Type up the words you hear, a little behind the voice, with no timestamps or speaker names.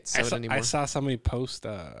sell it anymore. I saw somebody post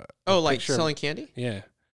like picture selling candy? Yeah.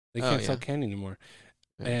 They can't sell candy anymore.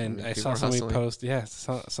 Yeah, And I saw somebody post,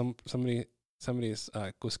 somebody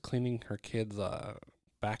was cleaning her kid's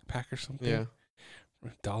backpack or something. Yeah.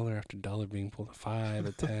 Dollar after dollar being pulled, 5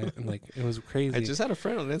 or 10, and like it was crazy. I just had a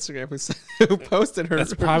friend on Instagram who posted her.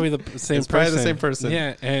 That's probably the same. It's probably the same person.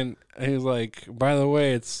 Yeah, and he was like, "By the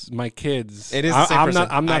way, it's my kids." It is the same person.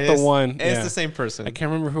 I'm not the one. It's the same person. I can't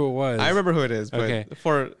remember who it was. I remember who it is. But okay.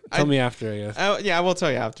 Tell me after, I guess. I will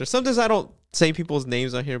tell you after. Sometimes I don't say people's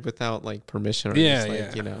names on here without like permission. Or Yeah,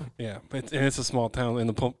 but and it's a small town, and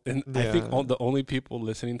I think the only people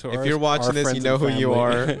listening to if you're watching this, you know who you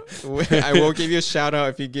are. I will give you a shout out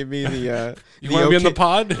if you give me the. You want to be in the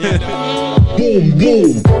pod? Yeah. Boom,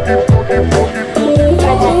 boom.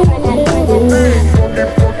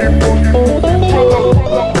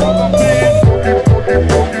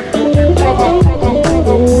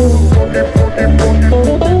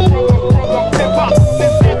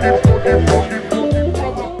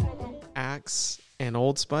 Axe and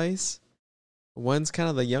Old Spice. One's kind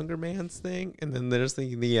of the younger man's thing, and then there's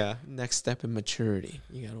the next step in maturity.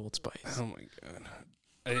 You got Old Spice. Oh my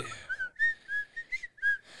god!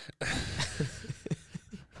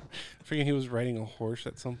 Freaking, he was riding a horse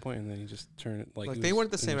at some point, and then he just turned it like they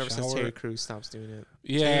weren't the same ever since Terry Crews stops doing it.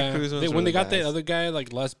 Yeah, when they got that other guy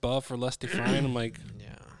like less buff or less defined, I'm like,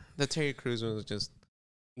 yeah, the Terry Crews one was just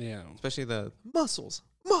especially the muscles.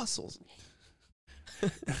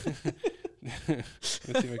 Let's see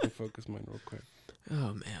if I can focus mine real quick.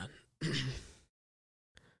 Oh man,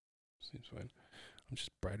 seems fine. I'm just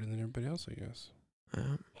brighter than everybody else, I guess.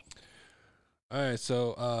 Yeah. All right,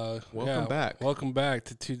 so welcome back. Welcome back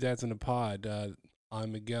to Two Dads in a Pod.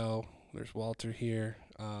 I'm Miguel. There's Walter here.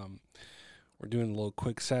 We're doing a little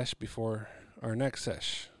quick sesh before our next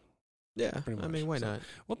sesh. Yeah, I mean, why not?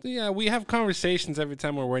 Well, yeah, we have conversations every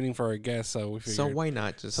time we're waiting for our guests, so we figured. So why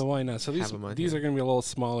not? So these are going to be a little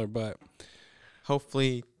smaller, but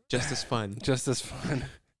hopefully just as fun. Just as fun.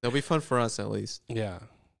 They'll be fun for us at least. Yeah,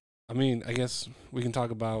 I mean, I guess we can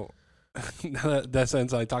talk about. That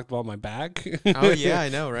sense, I talked about my back. Oh yeah, I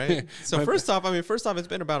know, right? So first off, it's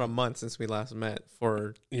been about a month since we last met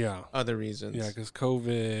for other reasons. Yeah, because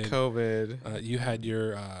COVID. You had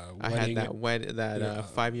your wedding. I had that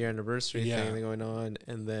 5-year anniversary thing going on,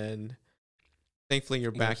 and then thankfully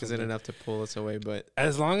your back isn't enough to pull us away. But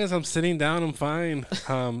as long as I'm sitting down, I'm fine.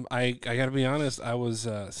 I gotta be honest. I was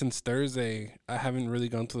since Thursday. I haven't really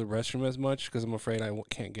gone to the restroom as much because I'm afraid I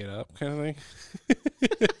can't get up, kind of thing.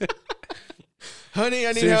 Honey,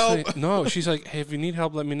 I need help. No, she's like, hey, if you need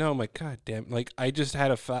help, let me know. I'm like, God damn. Like, I just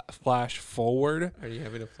had a flash forward. Are you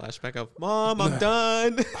having a flashback of, Mom, I'm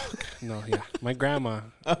done? No, yeah. My grandma.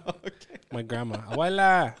 Okay. My grandma.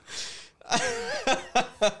 Abuela.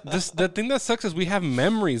 The thing that sucks is we have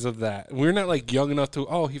memories of that. We're not like young enough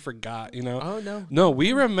to, he forgot, you know? Oh, no. No,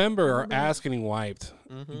 we remember our ass getting wiped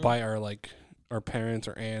by our parents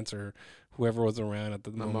or aunts or whoever was around at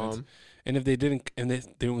the moment. Mom. And if they didn't, and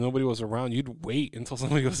nobody was around, you'd wait until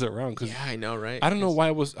somebody was around. Cause yeah, I know, right? I don't know why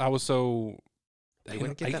I was so. I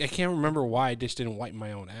can't remember why I just didn't wipe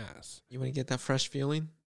my own ass. You want to get that fresh feeling?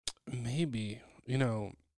 Maybe,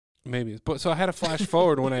 maybe. But so I had a flash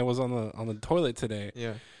forward when I was on the toilet today.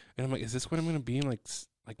 Yeah, and I'm like, is this what I'm gonna be in like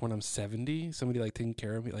when I'm 70? Somebody like taking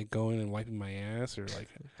care of me, like going and wiping my ass, or like?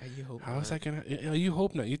 You hope how is that gonna? You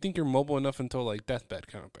hope not. You think you're mobile enough until like deathbed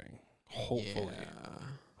kind of thing. Hopefully. Yeah.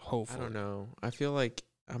 Hopefully. I don't know. I feel like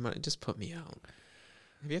I'm gonna just put me out.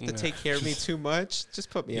 If you have to take care of me too much, just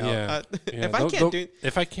put me out.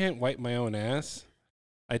 If I can't wipe my own ass,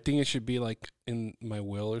 I think it should be like in my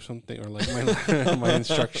will or something, or like my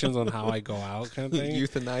instructions on how I go out, kind of thing.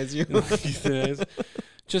 Euthanize you. Euthanize.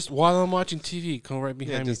 Just while I'm watching TV, come right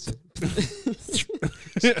behind me. Just put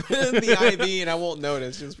in the IV, and I won't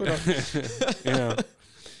notice. Just put on.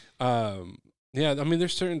 Yeah, I mean,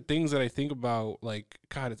 there's certain things that I think about, like,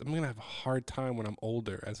 God, I'm going to have a hard time when I'm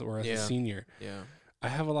older as a senior. Yeah. I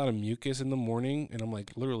have a lot of mucus in the morning, and I'm,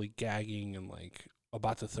 like, literally gagging and, like,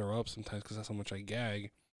 about to throw up sometimes because that's how much I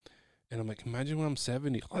gag. And I'm like, imagine when I'm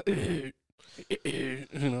 70.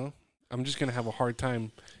 I'm just going to have a hard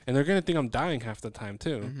time. And they're going to think I'm dying half the time,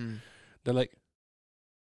 too. Mm-hmm. They're like,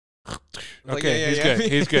 okay,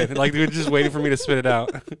 he's good. Like, they're just waiting for me to spit it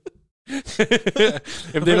out.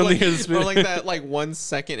 If they don't hear the spit, or like that, like 1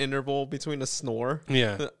 second interval between a snore.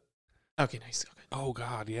 Yeah. Okay, nice. Okay. Oh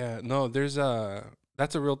God, yeah. No, there's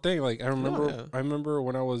that's a real thing. Like I remember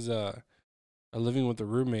when I was living with a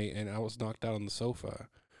roommate and I was knocked out on the sofa,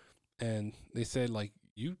 and they said like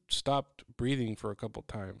you stopped breathing for a couple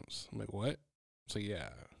times. I'm like, what? So yeah.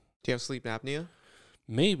 Do you have sleep apnea?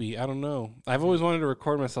 Maybe, I don't know. I've always wanted to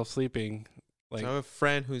record myself sleeping. Like, so I have a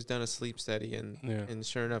friend who's done a sleep study, and yeah, and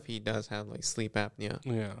sure enough, he does have like sleep apnea.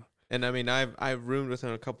 yeah. And I mean, I've roomed with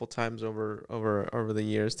him a couple times over the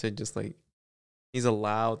years to just like, he's a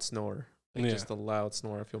loud snorer, like Yeah. just a loud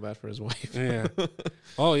snorer. I feel bad for his wife. Yeah.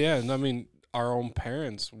 Oh yeah, and I mean our own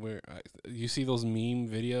parents. Where you see those meme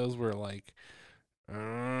videos where like,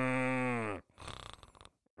 yeah.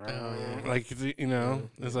 like you know,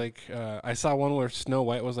 Yeah, it's yeah. like I saw one where Snow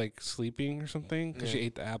White was like sleeping or something because she Yeah.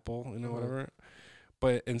 ate the apple, Uh-huh. whatever.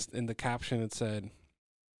 But in the caption it said,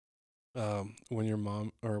 when your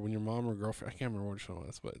mom or girlfriend, I can't remember which one it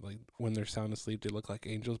was, but like when they're sound asleep, they look like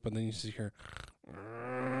angels, but then you see her.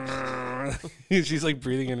 She's like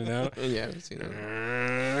breathing in and out. Yeah, I've seen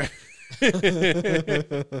that.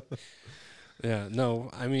 Yeah, no,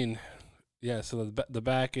 I mean, yeah. So the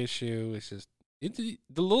back issue is just the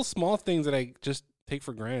little small things that I just take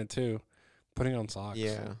for granted too. Putting on socks.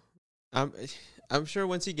 Yeah. I'm sure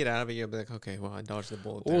once you get out of it, you'll be like, okay, well, I dodged the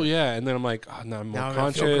bullet. Oh there. yeah, and then I'm like, oh, now I'm more Now I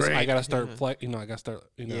feel conscious. I great. gotta start Yeah. I gotta start,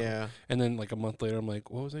 Yeah. And then like a month later, I'm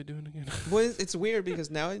like, what was I doing again? Well, it's weird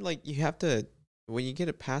because now, like, you have to, when you get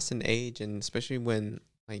it past an age, and especially when,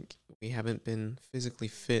 like, we haven't been physically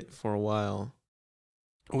fit for a while.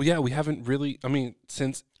 Well, yeah, we haven't really. I mean,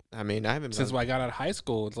 since I mean, I haven't I got out of high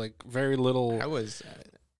school, it's like very little. I was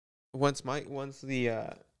once my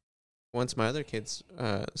other kids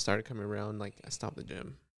started coming around, like, I stopped the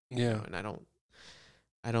gym. you Yeah, know, and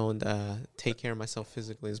I don't take care of myself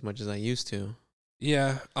physically as much as I used to.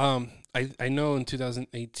 yeah. I know in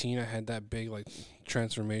 2018 I had that big like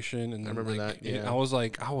transformation, and I then, remember like, that, yeah. I was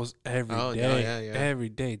every Oh, day, no, yeah. every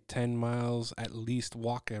day, 10 miles at least,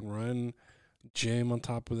 walk and run, gym on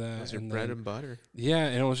top of that. That's your and bread then- and butter. Yeah,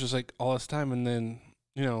 and it was just like all this time, and then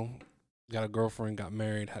got a girlfriend, got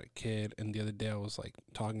married, had a kid, and the other day I was like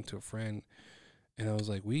talking to a friend, and I was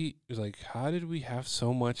like, how did we have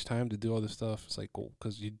so much time to do all this stuff? It's like, well,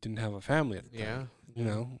 because you didn't have a family at the time.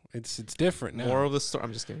 Yeah. It's different now. Moral of the story.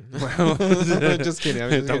 I'm just kidding. Well, just kidding. I'm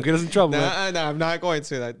just Don't kidding. get us in trouble. man. No, I'm not going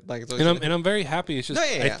to that. Like, And I'm very happy. It's just No,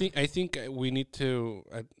 yeah, yeah. I think we need to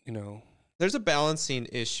there's a balancing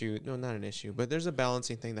issue. No, not an issue, but there's a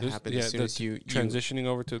balancing thing that happens as soon as you transitioning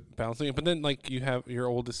over to balancing it. But then like you have your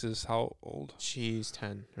oldest is how old? She's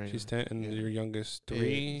 10, right? She's 10, and Yeah. your youngest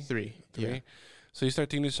three. Three. Yeah. So you start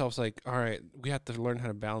thinking to yourself, like, all right, we have to learn how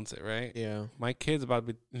to balance it, right? Yeah. My kid's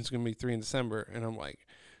it's going to be 3 in December, and I'm like,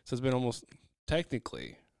 so it's been almost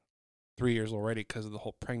technically 3 years already because of the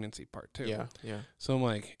whole pregnancy part too. Yeah. Yeah. So I'm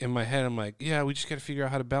like, in my head, I'm like, yeah, we just got to figure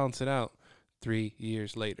out how to balance it out. 3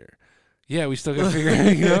 years later, yeah, we still got to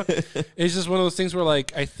figure it. It's just one of those things where,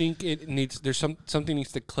 like, I think something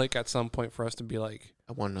needs to click at some point for us to be like,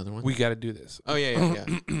 I want another one. we got to do this. Oh yeah.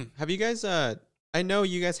 Have you guys? I know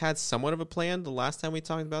you guys had somewhat of a plan the last time we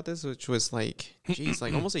talked about this, which was like, geez,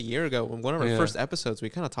 like almost a year ago. When one of our Yeah. first episodes, we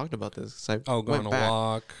kind of talked about this. So Oh, go on a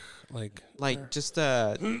walk, like just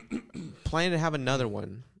planning to have another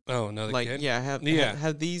one. Oh, another Like, kid? yeah,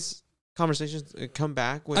 have these conversations come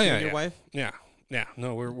back with Oh, you yeah, and your yeah. wife? Yeah.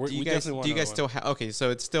 No, we Do you guys definitely want do you another guys one. still have? Okay, so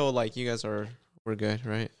it's still like you guys we're good,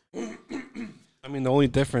 right? I mean, the only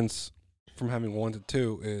difference from having 1 to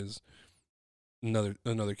 2 is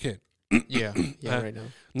another kid. Yeah, right now.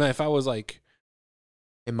 Now, if I was like,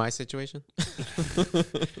 In my situation,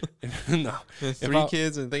 no, 3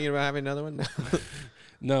 kids and thinking about having another one.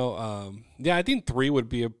 no, yeah, I think 3 would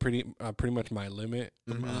be a pretty much my limit.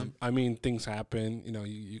 Mhm. I mean, things happen,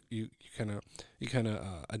 you kind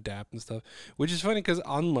of adapt and stuff, which is funny because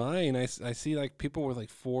online I see like people with like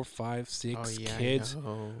 4, 5, 6 kids.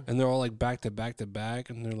 And they're all like back to back to back,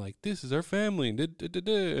 and they're like, "This is our family," and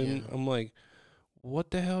Yeah. I'm like,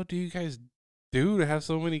 "What the hell do you guys do to have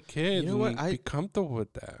so many kids?" You know what? and be comfortable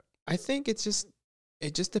with that. I think it just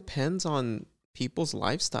depends on people's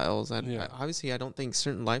lifestyles, and Yeah. obviously, I don't think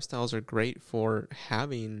certain lifestyles are great for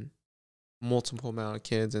having multiple amount of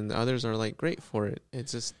kids, and others are like great for it.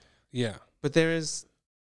 It's just, Yeah, but there is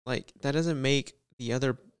like that doesn't make the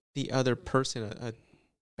other person a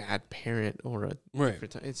bad parent or a right.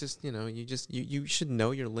 different type. It's just you should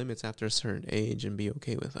know your limits after a certain age and be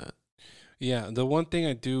okay with that. Yeah, the one thing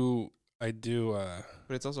I do.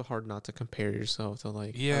 But it's also hard not to compare yourself to like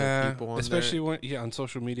other Yeah, people on especially on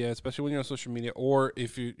social media, especially when you're on social media, or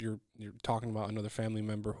if you're talking about another family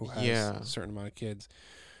member who has a certain amount of kids.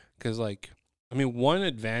 Because like, I mean, one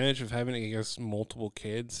advantage of having, I guess, multiple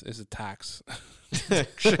kids is a tax.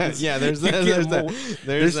 Yeah, there's You get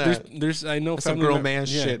that. there's I know Some family girl mem- man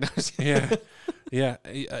yeah. shit. Yeah,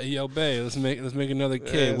 yeah. Yo, babe, let's make another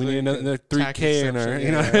kid. it's We need like another tax 3K in her.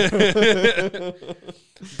 exemption,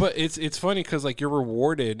 But it's funny because like you're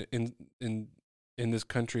rewarded in in this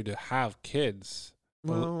country to have kids.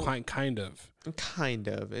 Well, Kind of. kind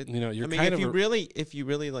of. It, You know, you're I mean, kind if of you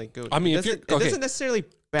really like go, I mean, if it you're- doesn't necessarily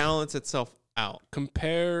balance itself out.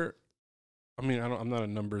 compare. I mean, I'm not a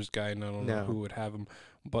numbers guy, and I don't know No. who would have them.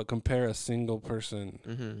 But compare a single person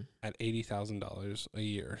Mm-hmm. at $80,000 a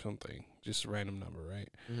year or something, just a random number, right?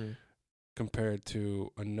 Mm-hmm. Compared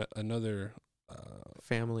to another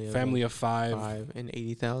Family of five 5 and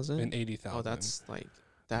 80,000 and 80,000. Oh, that's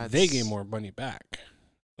They get more money back.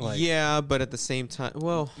 Like, yeah, but at the same time,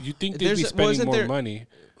 well, you think they'd there's be a- spending wasn't more there- money,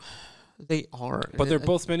 they are, but they're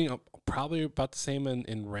both spending probably about the same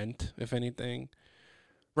in rent, if anything.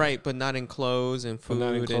 right, but not in clothes and But food not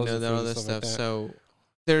in and clothes and all that food and other stuff stuff. like that. So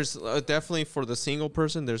there's definitely for the single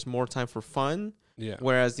person, there's more time for fun, Yeah.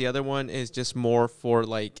 whereas the other one is just more for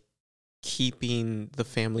like keeping the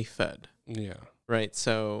family fed. Yeah. Right.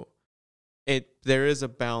 So there is a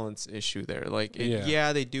balance issue there. Like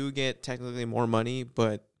Yeah. they do get technically more money,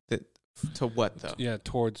 but to what though? Yeah.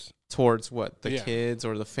 Towards Towards what? The Yeah. kids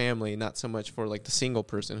or the family, not so much for like the single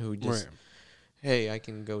person who just right. hey, I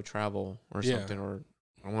can go travel or Yeah. something, or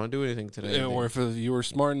I don't want to do anything today. Yeah, or if you were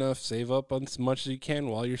smart enough, save up as much as you can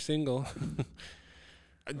while you're single.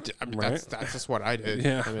 I mean, Right? that's just what I did.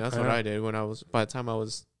 Yeah, I mean, that's I what know. I did when I was, by the time I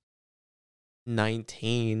was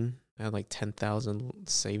 19, I had like 10,000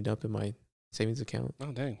 saved up in my savings account.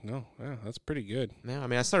 Oh, dang. No. Yeah, that's pretty good. Yeah, I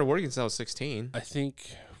mean, I started working since I was 16. I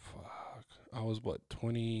think I was,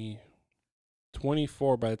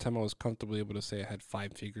 24 by the time I was comfortably able to say I had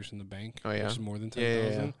 5 figures in the bank. Oh, yeah? Which is more than Yeah, yeah,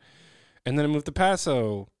 10,000. yeah. And then I moved to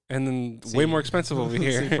Paso. And then See? way more expensive over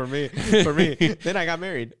here. See, for me, then I got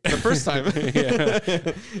married the first time.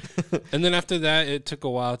 Yeah. And then after that, it took a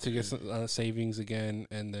while to get some, savings again.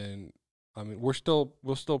 And then, I mean, we're still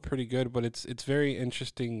pretty good, but it's very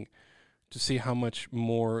interesting to see how much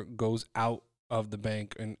more goes out of the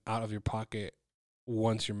bank and out of your pocket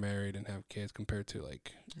once you're married and have kids compared to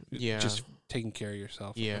like Yeah. just taking care of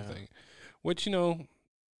yourself. And Yeah. everything. Which,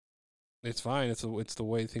 it's fine. It's the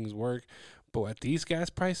way things work. But at these gas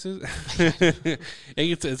prices,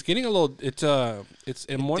 it's getting a little.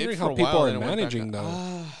 I'm wondering how people are managing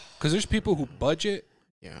though, because there's people who budget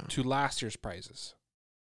Yeah. to last year's prices.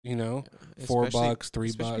 $4, Especially- $3,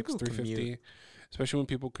 especially people who $3.50, commute. especially when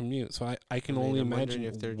people commute. So I can I mean, only I'm wondering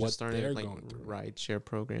imagine if they're what just starting they're like going through. ride share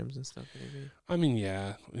programs and stuff. Maybe. I mean,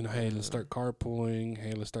 yeah, hey, let's start carpooling.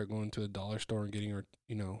 Hey, let's start going to the dollar store and getting our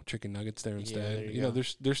chicken nuggets there instead. there you go.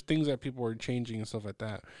 There's things that people are changing and stuff like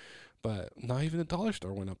that. But not even the dollar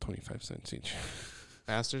store went up 25 cents each.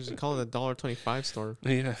 Bastards, you call it a $1.25 store.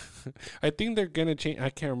 Yeah, I think they're gonna change. I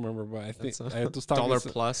can't remember, but I think I was talking dollar to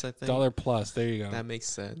plus. I think dollar plus. There you go. that makes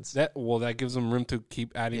sense. That gives them room to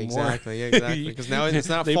keep adding more. Exactly, yeah, exactly. Because now it's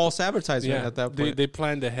not They- false advertisement Yeah, at that point. they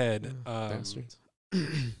planned ahead. Bastards.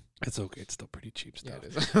 It's okay. It's still pretty cheap Yeah,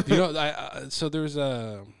 stuff. it is. So there's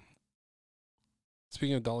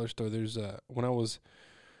speaking of dollar store, there's when I was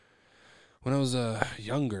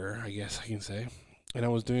younger, I guess I can say, and I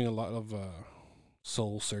was doing a lot of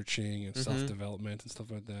soul searching and Mhm. self development and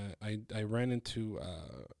stuff like that. I ran into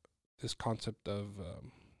this concept of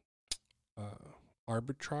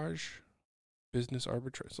arbitrage, business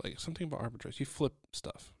arbitrage, like something about arbitrage. You flip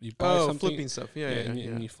stuff. You buy Oh, something, flipping stuff. Yeah, yeah, and, yeah.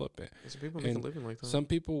 and you flip it. Some people make a and living like that. Some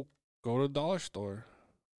people go to the dollar store,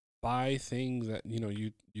 buy things that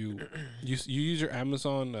you use your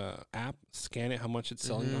Amazon app, scan it how much it's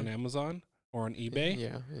selling Mhm. on Amazon or on eBay,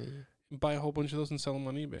 Yeah, and buy a whole bunch of those and sell them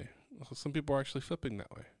on eBay. So some people are actually flipping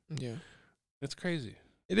that way. yeah. It's crazy.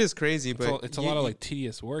 It is crazy, but It's a lot of like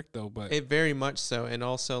tedious work though. But it very much so, and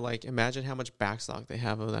also like imagine how much backstock they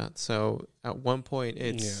have of that. So at one point,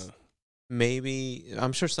 it's maybe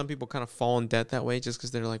I'm sure some people kind of fall in debt that way just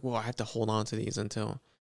because they're like, well, I have to hold on to these until,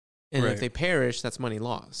 and Right. if they perish, that's money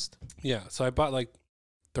lost. yeah. So I bought like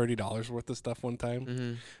 $30 worth of stuff one time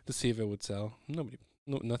Mm-hmm. to see if it would sell.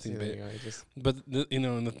 Nothing big. Just, But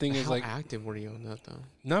and the thing is how like active were you on that though?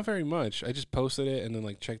 not very much. I just posted it and then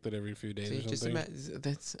like checked it every few days See, or just something.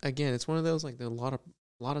 that's again, it's one of those like a lot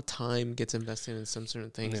of time gets invested in some certain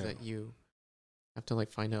things Yeah. that you have to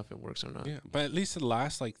like find out if it works or not. Yeah, but at least the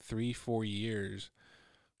last like 3-4 years,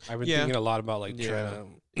 I've been Yeah. thinking a lot about like Yeah.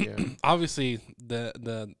 trying to. Obviously,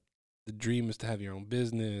 the dream is to have your own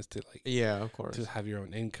business, to like Yeah, of course. to have your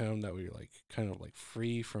own income that we're like kind of like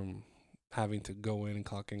free from having to go in,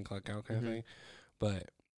 clock out kind Mhm. of thing.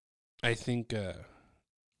 But I think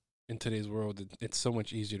in today's world, it's so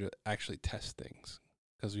much easier to actually test things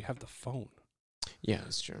because we have the phone. Yeah,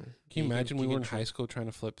 that's true. Can you imagine we were in try- high school trying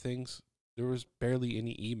to flip things? there was barely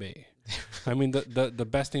any eBay. I mean, the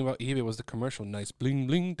best thing about eBay was the commercial. Nice bling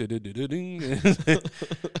bling. It's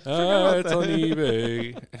on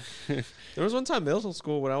eBay. There was one time middle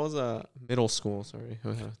school when I was middle school. Sorry,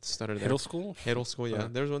 stuttered there. Middle school. Middle school, yeah.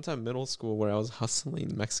 There was one time middle school where I was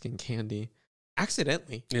hustling Mexican candy,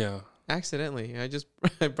 accidentally. Yeah. Accidentally,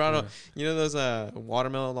 I brought up, you know, those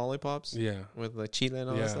watermelon lollipops. Yeah. With the chile and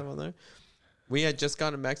all that stuff on there. We had just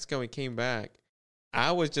gone to Mexico and came back.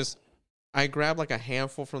 I grabbed like a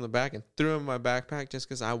handful from the back and threw them in my backpack just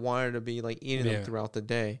because I wanted to be like eating them throughout the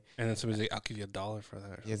day. And then somebody's like, I'll give you $1 for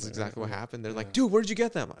that. That's exactly what happened. They're like, dude, where'd you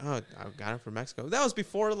get them? Oh, I got them from Mexico. That was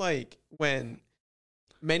before like when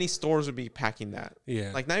many stores would be packing that.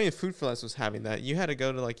 Yeah. Like not even Food for Less was having that. You had to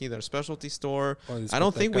go to like either a specialty store. The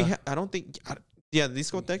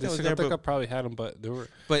Discoteca was there. Discoteca probably had them, but there were.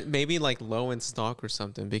 But maybe like low in stock or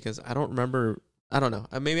something because I don't remember. I don't know.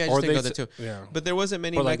 Maybe I just didn't go there too. Yeah. But there wasn't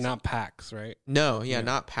many. But like not packs, right? No,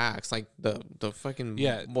 not packs. Like the fucking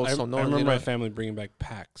I remember my family bringing back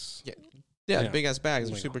packs. Yeah, the big ass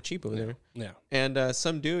bags are super cheap over there. Yeah. And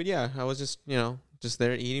some dude, I was just just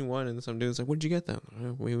there eating one, and some dude's like, "Where'd you get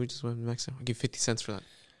them?" We just went to Mexico. I'll give 50 cents for that.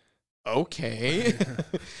 Okay.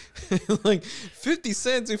 Like 50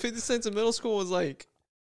 cents. And 50 cents in middle school was like,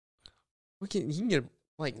 you can get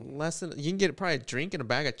like less than, you can get probably a drink and a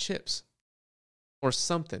bag of chips. Or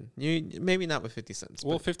something. Maybe not with 50 cents.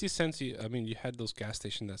 Well, 50 cents. You had those gas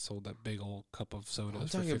stations that sold that big old cup of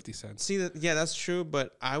sodas for 50 cents. See that? Yeah, that's true.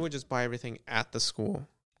 But I would just buy everything at the school,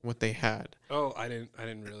 what they had. Oh, I didn't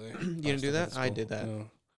really. You didn't do that? I did that.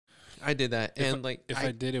 No. I did that, if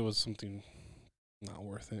I did, it was something not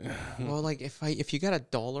worth it. Well, like if you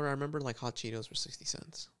got $1, I remember like hot Cheetos were 60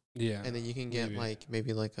 cents. Yeah, and then you can get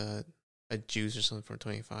maybe like a juice or something for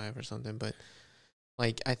 25 or something, but.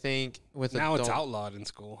 Like I think with now it's outlawed in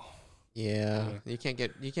school. Yeah, you can't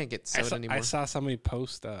get soda anymore. I saw somebody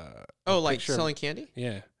post. Like selling candy.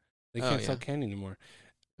 Yeah, they can't sell candy anymore.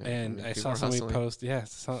 Yeah, and I saw somebody post. Yeah,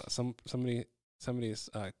 somebody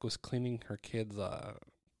was cleaning her kid's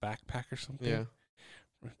backpack or something. Yeah.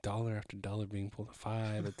 Dollar after dollar being pulled,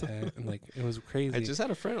 5 to 10, and like it was crazy. I just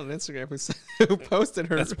had a friend on Instagram who posted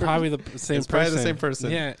her. That's probably the same. It's probably the same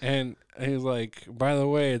person. Yeah, and he was like, "By the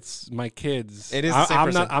way, it's my kids." It is the same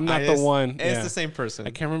person. I'm not the one. It's the same person.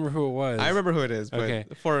 I can't remember who it was. I remember who it is. But okay.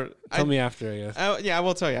 Tell me after, I guess. I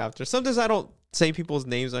will tell you after. Sometimes I don't say people's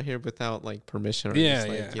names on here without like permission. Or Yeah,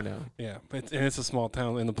 but it's a small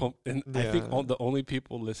town, and I think the only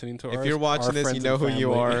people listening to if you're watching this, you know who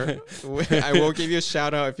you are. I will give you a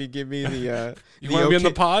shout out if you give me the. You want to be in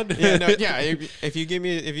the pod? If you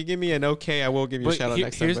give me an okay, I will give you a shout out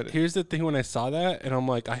next time. But here's the thing: when I saw that, and I'm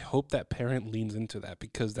like, I hope that parent leans into that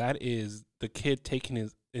because that is the kid taking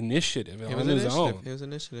his initiative on his own. It was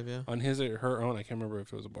initiative, yeah. On his or her own. I can't remember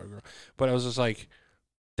if it was a boy or girl, but I was just like.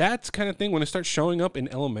 That's kind of thing when it starts showing up in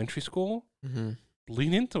elementary school,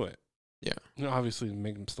 lean into it. Yeah. Obviously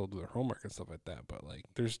make them still do their homework and stuff like that. But like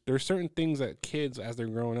there's certain things that kids as they're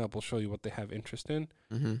growing up will show you what they have interest in.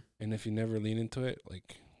 And if you never lean into it,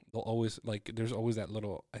 like they'll always there's always that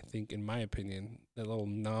little, I think in my opinion, that little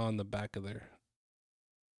gnaw on the back of their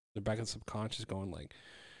back of the subconscious going like,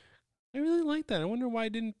 I really like that. I wonder why I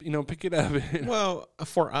didn't, pick it up. Well,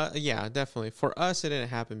 for us, yeah, definitely. For us, it didn't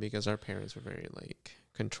happen because our parents were very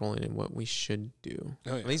controlling in what we should do.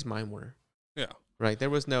 Oh, yeah. At least mine were. Yeah. Right. There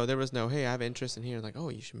was no, hey, I have interest in here. Like, oh,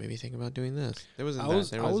 you should maybe think about doing this. There wasn't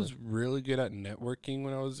I was really good at networking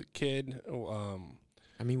when I was a kid.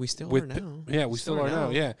 I mean, we still are now. Yeah, we still are now.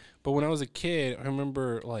 Yeah. But when I was a kid, I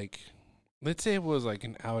remember let's say it was like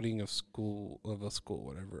an outing of a school,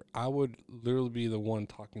 whatever. I would literally be the one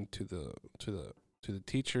talking to the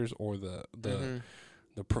teachers or the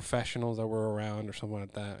professionals that were around or something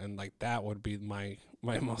like that, and like that would be my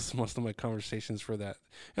most of my conversations for that.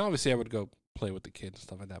 And obviously, I would go play with the kids and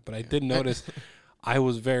stuff like that. But I did notice I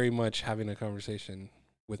was very much having a conversation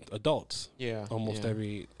with adults. Yeah, almost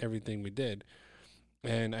everything we did.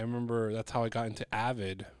 And I remember that's how I got into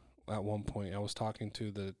Avid. At one point, I was talking to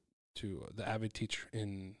the Avid teacher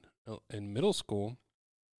in middle school,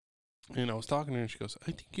 and I was talking to her, and she goes,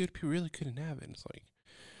 "I think you'd be really good in Avid." It's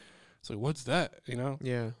like, what's that?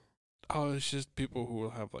 Yeah. Oh, it's just people who will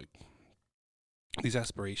have like these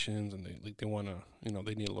aspirations, and they want to,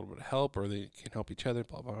 they need a little bit of help, or they can help each other.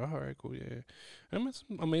 Blah blah. All right, cool, yeah. And I met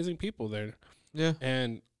some amazing people there. Yeah.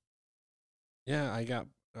 And yeah, I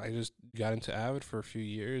just got into Avid for a few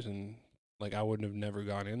years, and like I wouldn't have never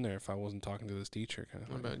gone in there if I wasn't talking to this teacher, kind of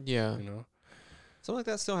thing. Yeah. Something like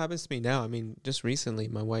that still happens to me now. I mean, just recently,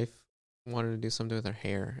 my wife wanted to do something with her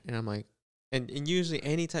hair, and I'm like, and usually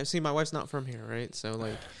anytime, see, my wife's not from here, right? So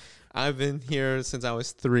like, I've been here since I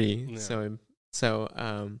was 3. Yeah. So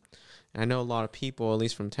I know a lot of people, at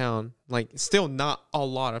least from town. Like, still not a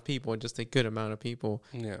lot of people, just a good amount of people.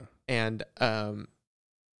 Yeah.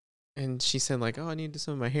 And she said like, oh, I need to do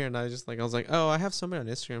some of my hair, and I was like, oh, I have somebody on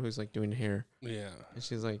Instagram who's like doing hair. Yeah. And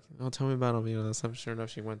she's like, oh, tell me about him. You know, so sure enough,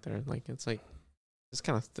 she went there. Like, it's like, it's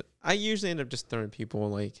kind of. I usually end up just throwing people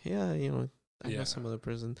like, yeah, you know, I know some other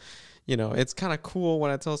person. You know, it's kind of cool when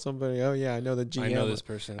I tell somebody, oh yeah, I know the GM. I know this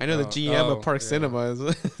person. I know the GM of Park Cinema.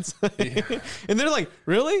 It's like, and they're like,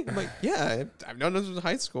 really? I'm like, yeah, I've known this since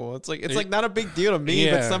high school. It's like not a big deal to me,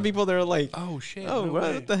 but some people they're like, oh shit, oh no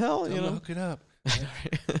what the hell, you know? Look it up.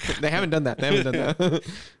 They haven't done that.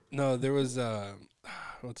 No, there was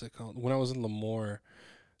what's it called? When I was in Lemoore,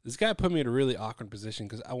 this guy put me in a really awkward position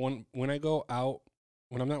because when I go out,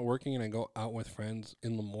 when I'm not working and I go out with friends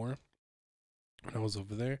in Lemoore, when I was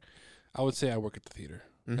over there, I would say I work at the theater.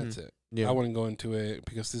 Mm-hmm. That's it. Yeah. I wouldn't go into it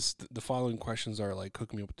because the following questions are like,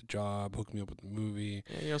 hook me up with the job, hook me up with the movie.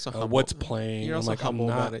 Yeah, you're also what's playing? You're also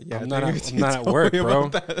humble about it. Yeah, I'm not at work,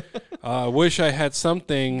 bro. I wish I had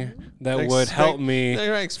something that would help me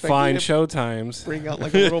find showtimes. Bring out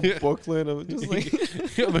like a little booklet of just like.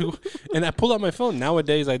 And I pull out my phone.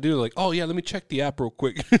 Nowadays, I do like, oh yeah, let me check the app real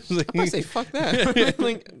quick. Like, I say, fuck that.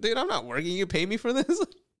 Like, dude, I'm not working. You pay me for this.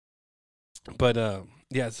 But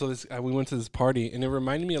yeah, so we went to this party, and it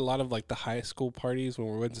reminded me a lot of like the high school parties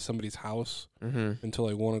when we went to somebody's house until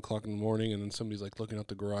like 1 o'clock in the morning, and then somebody's like looking out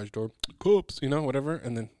the garage door, cops, you know, whatever,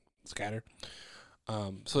 and then scatter.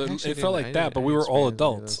 So it felt like that, but we were all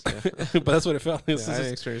adults. But that's what it felt like. Yeah, I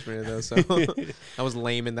didn't experience many of those, so I was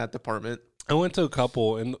lame in that department. I went to a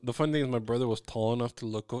couple, and the funny thing is my brother was tall enough to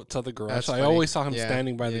look outside the garage. So I always saw him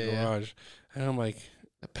standing by the garage, and I'm like,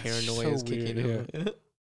 the paranoia is kicking in.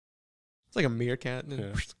 It's like a meerkat.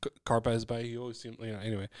 Yeah. Car passes by. You always seem, you know.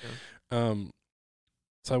 Anyway,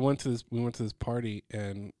 so we went to this party,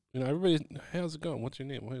 and you know, everybody, hey, how's it going? What's your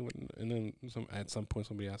name? And then at some point,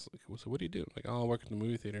 somebody asked, like, so what do you do? Like, oh, I work at the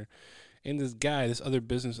movie theater. And this guy, this other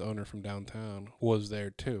business owner from downtown, was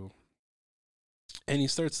there too. And he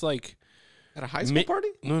starts like. At a high school party?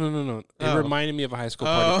 No. It reminded me of a high school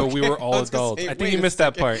party, but we were all adults. I think you missed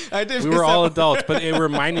that part. I did. We were all adults, but it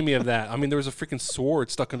reminded me of that. I mean, there was a freaking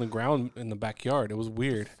sword stuck in the ground in the backyard. It was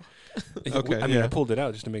weird. Okay. I mean, I pulled it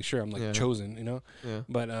out just to make sure I'm like chosen, you know? Yeah.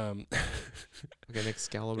 But like an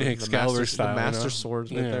Excalibur. Excalibur style. The master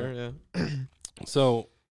swordsman there, yeah. So,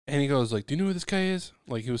 and he goes like, do you know who this guy is?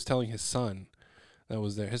 Like, he was telling his son that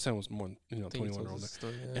was there. His son was more, 21 or older.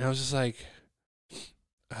 And I was just like...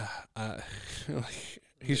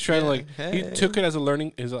 he's trying to like he took it as a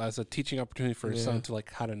learning as a teaching opportunity for his son to like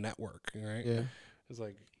how to network, right? Yeah, it's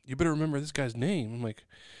like you better remember this guy's name. I'm like,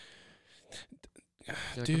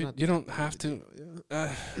 dude, you don't have to.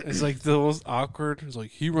 It's like the most awkward. It's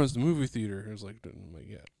like he runs the movie theater. It's like, I'm like,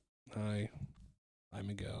 yeah, hi, I'm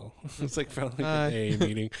Miguel. It's like felt like an AA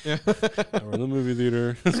meeting. I run the movie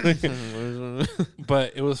theater.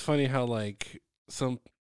 But it was funny how like some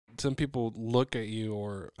people look at you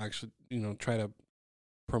or actually, try to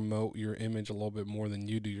promote your image a little bit more than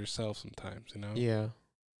you do yourself sometimes, Yeah.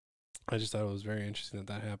 I just thought it was very interesting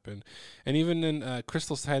that happened. And even in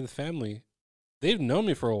Crystal's Side of the Family, they've known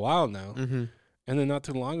me for a while now. Mm-hmm. And then not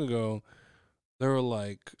too long ago, they were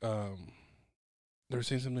like, they were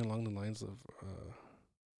saying something along the lines of,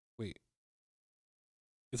 wait.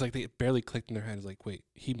 It's like they barely clicked in their head. It's like, wait,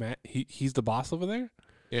 he's the boss over there?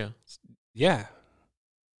 Yeah. Yeah.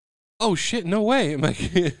 Oh shit, no way. I'm like,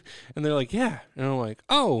 and they're like, yeah. And I'm like,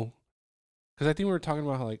 oh. Because I think we were talking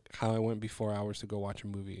about how I went before hours to go watch a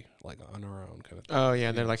movie, like on our own kind of thing. Oh, yeah.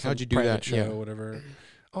 And they're like, how'd you do that? Show, whatever.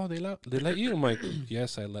 Oh, they let you? I'm like,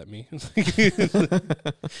 yes, I let me.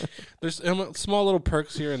 There's small little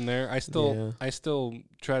perks here and there. I still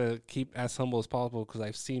try to keep as humble as possible because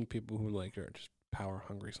I've seen people who are just power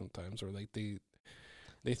hungry sometimes, or like they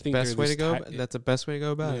think best way to go. That's the best way to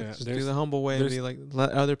go about it. Just do the humble way and be like,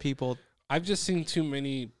 let other people. I've just seen too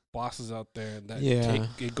many bosses out there that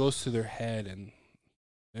it goes to their head and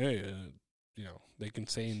they can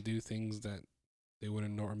say and do things that they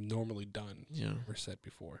wouldn't normally done or said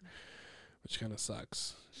before, which kind of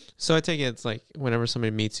sucks. So I take it it's like whenever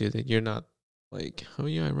somebody meets you that you're not like, oh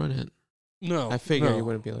yeah, I run it. No, I figure you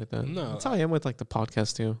wouldn't be like that. No, that's how I am with like the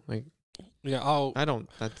podcast too. Like, yeah, I don't.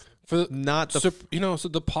 That's for not the so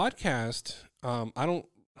the podcast. I don't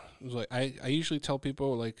like. I usually tell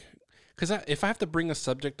people like. Because if I have to bring a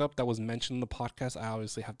subject up that was mentioned in the podcast, I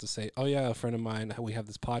obviously have to say, oh, yeah, a friend of mine, we have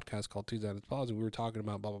this podcast called Tuesday Night Pause, and we were talking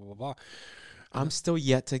about blah, blah, blah, blah. I'm still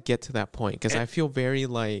yet to get to that point because I feel very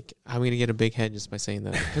like I'm going to get a big head just by saying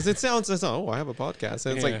that. Because it sounds as oh, I have a podcast.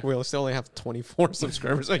 And it's like we'll still only have 24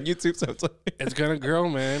 subscribers on YouTube. So it's like it's going to grow,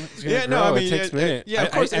 man. It's gonna grow. No, I mean, it takes a minute. Yeah,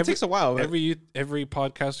 of course, it takes a while. Every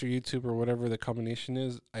podcast or YouTube or whatever the combination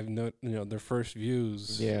is, I've known, their first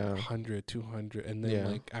views, 100, 200. And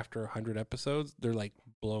then like after 100 episodes, they're like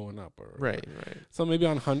blowing up. Right. So maybe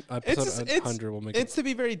on episode 100 we'll make it's to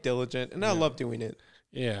be very diligent. And I love doing it.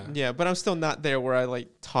 Yeah, but I'm still not there where I like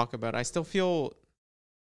talk about it. I still feel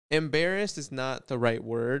embarrassed is not the right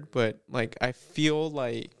word, but like I feel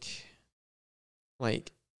like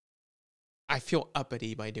I feel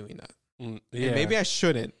uppity by doing that. And maybe I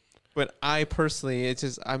shouldn't, but I personally,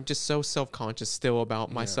 I'm just so self-conscious still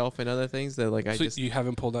about myself and other things that like you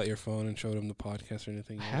haven't pulled out your phone and showed them the podcast or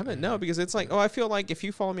anything? I haven't, no, because it's like, I feel like if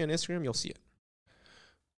you follow me on Instagram, you'll see it.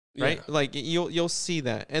 Right, like you'll see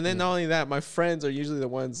that, and then not only that, my friends are usually the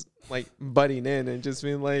ones like butting in and just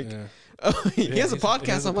being like, "Oh, he has a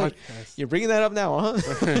podcast." I'm like, "You're bringing that up now,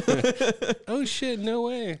 huh?" Oh shit, no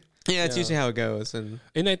way. Yeah, it's usually how it goes, and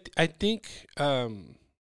I think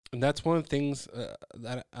that's one of the things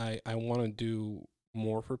that I want to do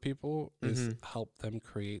more for people is help them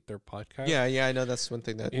create their podcast. Yeah, I know that's one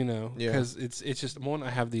thing that because it's just one, I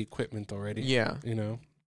have the equipment already. Yeah,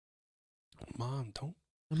 Mom, don't.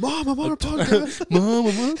 Mom, I'm on a podcast. Mom,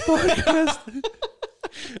 I'm on a podcast.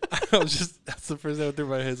 That's the first thing that through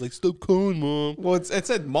my head is like, stop calling Mom. Well, it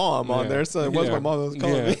said Mom on there, so it was my mom that was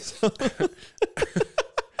calling me. So.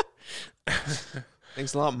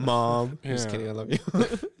 Thanks a lot, Mom. I'm just kidding, I love you.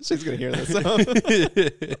 She's going to hear this.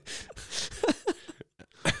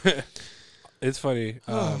 It's funny.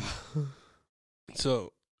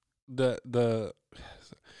 So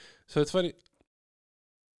it's funny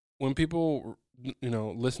when people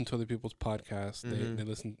listen to other people's podcasts.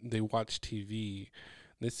 They watch TV.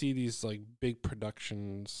 They see these like big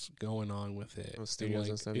productions going on with it. Studios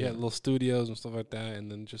and stuff. Little studios and stuff like that.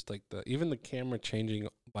 And then just like even the camera changing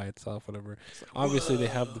by itself, whatever. Like, obviously, they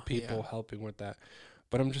have the people helping with that.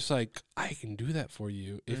 But I'm just like, I can do that for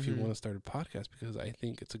you if you want to start a podcast, because I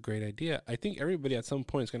think it's a great idea. I think everybody at some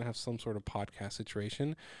point is going to have some sort of podcast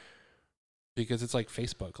situation, because it's like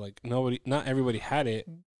Facebook. Like not everybody had it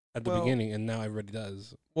at the beginning, and now everybody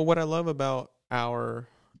does. Well, what I love about our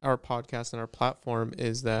podcast and our platform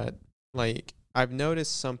is that, like, I've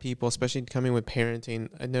noticed some people, especially coming with parenting,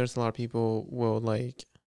 I noticed a lot of people will like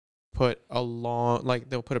put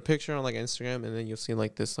they'll put a picture on like Instagram, and then you'll see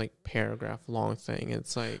like this like paragraph long thing.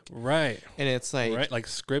 It's like and it's like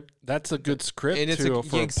script. That's a good script. And it's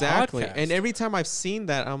for exactly. A podcast. And every time I've seen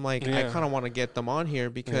that, I'm like, I kind of want to get them on here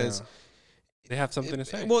because. They have something to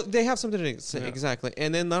say. Well, they have something to say, exactly.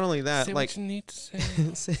 And then not only that, say like what you need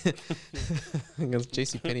to say.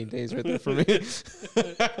 JCPenney days right there for me.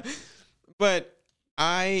 But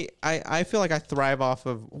I feel like I thrive off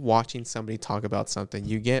of watching somebody talk about something.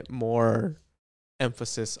 You get more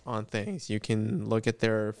emphasis on things. You can look at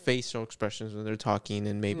their facial expressions when they're talking,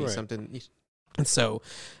 and maybe something. And so,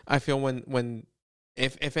 I feel when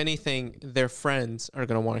if anything, their friends are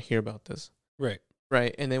gonna want to hear about this.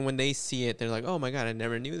 Right. And then when they see it, they're like, oh my God, I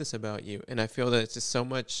never knew this about you. And I feel that it's just so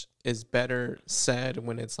much is better said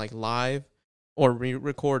when it's like live or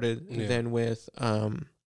re-recorded than with, than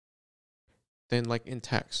like in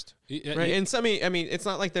text. Right. And so, I mean, it's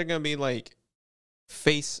not like they're going to be like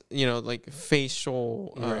like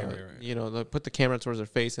facial, like put the camera towards their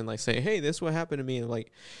face and like say, hey, this is what happened to me. And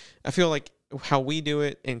like, I feel like how we do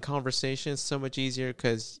it in conversation is so much easier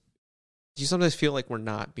because you sometimes feel like we're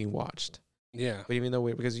not being watched. Yeah, but even though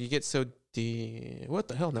because you get so deep, what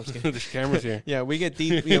the hell? No, there's cameras here. Yeah, we get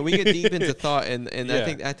deep. We get deep into thought, and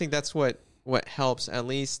I think that's what helps, at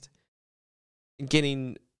least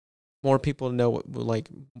getting more people to know like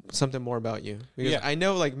something more about you. Because I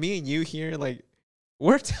know, like me and you here, like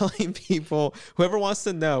we're telling people, whoever wants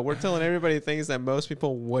to know, we're telling everybody things that most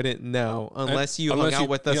people wouldn't know unless you hung out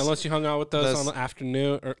with us. Unless you hung out with us on the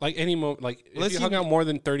afternoon or like any moment. Like if you hung out more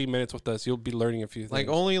than 30 minutes with us, you'll be learning a few things. Like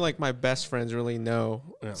only like my best friends really know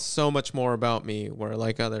so much more about me, where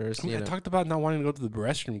like others. I talked about not wanting to go to the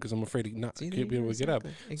restroom because I'm afraid to not be able to get up.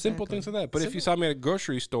 Exactly. Simple things like that. But if you saw me at a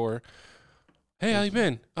grocery store. Hey, how you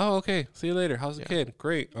been? Oh, okay. See you later. How's the kid?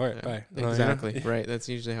 Great. All right, bye. Exactly. Right. That's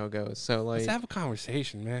usually how it goes. So like, let's have a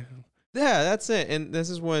conversation, man. Yeah, that's it. And this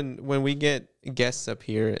is when we get guests up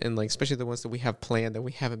here, and like especially the ones that we have planned that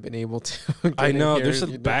we haven't been able to. I know there's a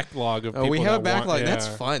backlog of people. We have a backlog. That's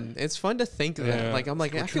fun. It's fun to think of that. Like I'm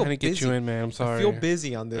like, I feel trying to get busy. you in, man. I'm sorry. I feel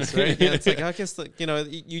busy on this, right? Yeah, it's like I guess like,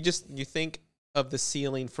 you think of the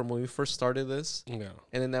ceiling from when we first started this, and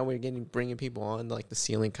then now we're bringing people on, like the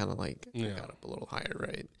ceiling kind of like got up a little higher,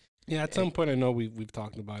 right? Yeah, at some point I know we've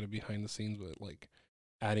talked about it behind the scenes, but like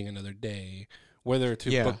adding another day, whether to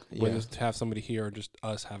to have somebody here or just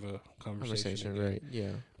us have a conversation right?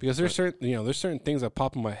 Yeah, because there's certain things that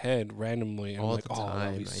pop in my head randomly. And all I'm like, the oh, time.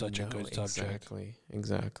 that'd be such a good subject.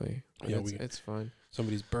 Exactly. Yeah, it's fun.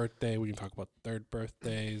 Somebody's birthday. We can talk about third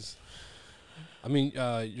birthdays. I mean,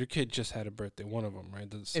 your kid just had a birthday. One of them, right?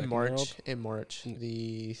 The In March,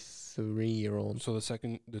 the 3-year-old. So the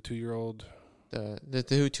 2-year-old. The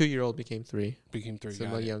 2-year-old became 3. So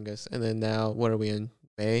my youngest, and then now what are we in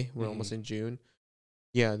May? We're almost in June.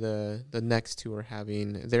 Yeah, the next 2 are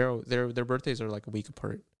having their birthdays are like a week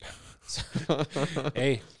apart.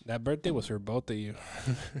 Hey, that birthday was for both of you.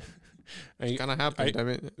 It's kind of happened.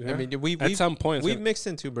 I mean, we at some point we've mixed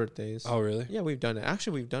in 2 birthdays. Oh, really? Yeah, we've done it.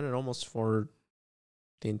 Actually, we've done it almost for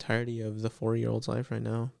the entirety of the 4-year-old's life right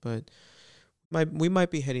now. But we might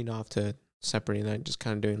be heading off to separating that, just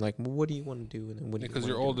kind of doing like, what do you want to do, and then what? Because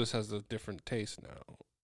your oldest has a different taste now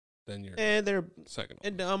than your they're second.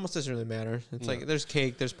 It almost doesn't really matter. It's like there's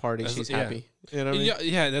cake, there's party. She's happy. You know what I mean?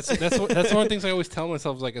 Yeah. That's one of the things I always tell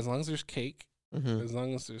myself. Like, as long as there's cake. Mm-hmm. As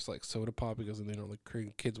long as there's like soda pop, because then like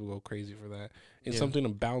kids will go crazy for that. It's something to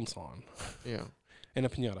bounce on. Yeah, and a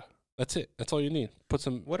piñata. That's it. That's all you need. Put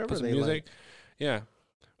some they music. Like. Yeah,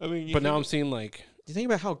 I mean, but now I'm seeing like. You think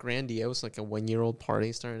about how grandiose like a 1-year-old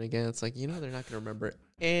party starting again. It's like, they're not gonna remember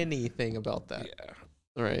anything about that.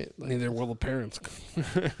 Yeah, right. Like, neither will the parents,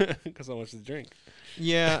 because how much they drink.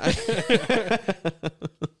 Yeah.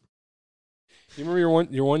 You remember your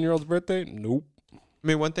 1-year-old's birthday? Nope. I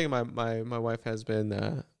mean, one thing my wife has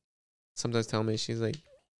been sometimes telling me, she's like,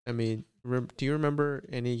 I mean, do you remember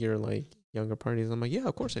any of your like younger parties? I'm like, yeah,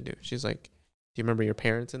 of course I do. She's like, do you remember your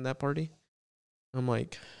parents in that party? I'm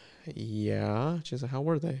like, yeah. She's like, how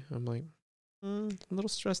were they? I'm like, a little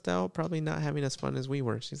stressed out, probably not having as fun as we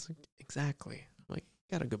were. She's like, exactly. I'm like,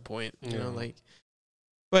 got a good point. You know, like,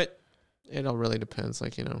 but it all really depends,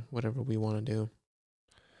 like, whatever we want to do.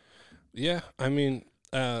 Yeah, I mean,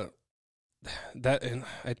 that, and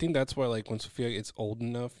I think that's why, like, when Sophia gets old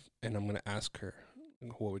enough and I'm going to ask her,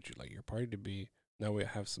 what would you like your party to be? Now we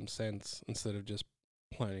have some sense instead of just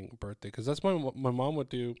planning a birthday. Because that's what my mom would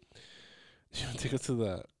do. She would take us to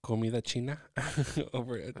the comida china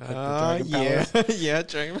over at the Dragon Palace. Yeah,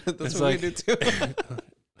 Dragon Palace. That's what we do too.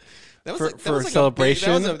 That was for a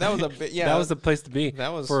celebration. That was a bit. Yeah, that was the place to be.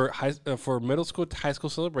 That was for middle school to high school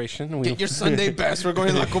celebration. Get your Sunday best. We're going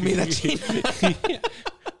to la comida china.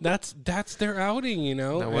 That's their outing,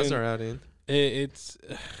 That was our outing. It's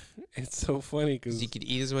so funny because you could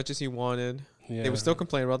eat as much as you wanted. Yeah. They would still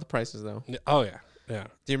complain about the prices though. Oh yeah.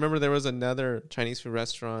 Do you remember there was another Chinese food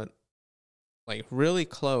restaurant, like really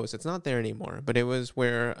close? It's not there anymore, but it was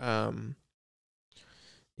where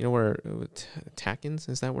where Tackins,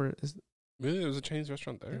 is that where it is? Really? There was a Chinese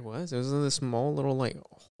restaurant there? It was in this small little like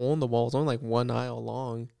hole in the wall. It's only like 1 aisle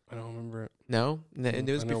long. I don't remember it. No? And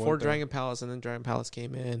it was before Dragon Palace, and then Dragon Palace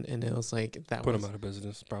came in, and it was like that put them out of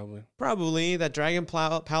business, probably. Probably. That Dragon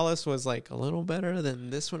Palace was like a little better than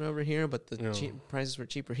this one over here, but the prices were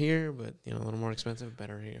cheaper here, but a little more expensive,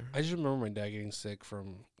 better here. I just remember my dad getting sick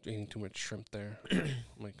from eating too much shrimp there. I'm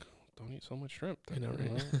like, don't eat so much shrimp. I know,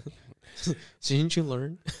 right? So didn't you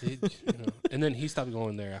learn? And then he stopped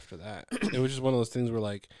going there after that. It was just one of those things where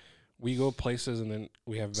like we go places and then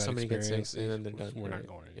we have bad experience gets sick and then they're done. We're not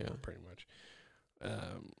going anymore, pretty much.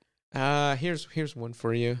 Here's one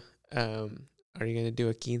for you. Are you gonna do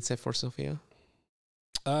a quince for Sophia?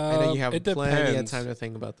 I know you have plenty of time to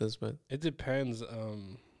think about this, but it depends.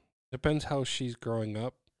 Depends how she's growing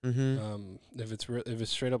up. Mm-hmm. If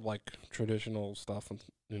it's straight up like traditional stuff,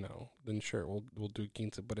 then sure we'll do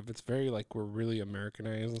quince. But if it's very like we're really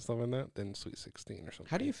Americanized and stuff like that, then Sweet 16 or something.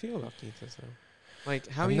 How do you feel about quinces though? Like,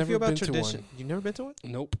 how do you feel about tradition? You've never been to one?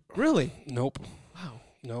 Nope. Really? Nope. Wow.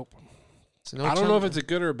 Nope. So I don't know if it's a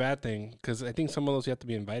good or a bad thing, because I think some of those you have to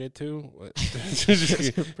be invited to.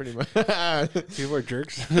 Pretty much. People are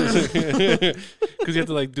jerks. Because you have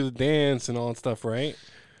to like do the dance and all that stuff, right?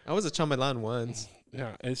 I was a chambelán once.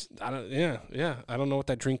 Yeah, I don't know what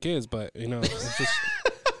that drink is, but it's just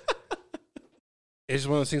it's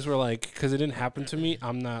one of those things where like, because it didn't happen to me,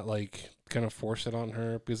 I'm not like gonna force it on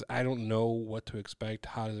her because I don't know what to expect,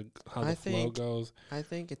 how the flow goes. I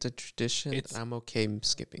think it's a tradition. I'm okay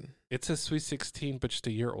skipping. It's a Sweet 16, but just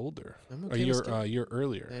a year older. I'm okay a year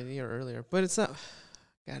earlier. A year earlier, but it's not.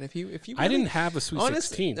 God, if you really, I didn't have a Sweet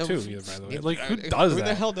 16 too, either, by the way. Like, who does that? Who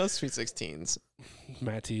the hell does Sweet 16s?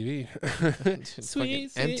 Matt TV.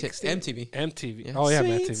 Sweet MTV. MTV. Yeah. Oh yeah, Sweet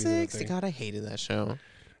Matt TV. 16. God, I hated that show.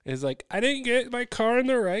 It's like, I didn't get my car in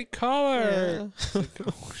the right color. Yeah. It's like,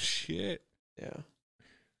 oh shit. Yeah.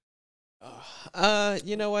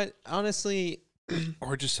 You know what? Honestly,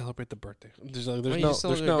 Or just celebrate the birthday. There's why there's you no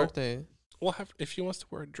celebrate there's your no. birthday. Well, if she wants to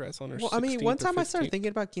wear a dress on her. Well, I mean, 16th one or time I started 15th. thinking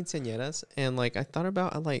about quinceañeras, and like I thought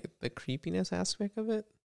about like the creepiness aspect of it.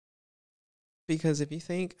 Because if you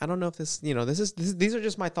think, I don't know if these are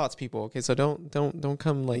just my thoughts, people. Okay, so don't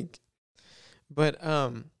come like, but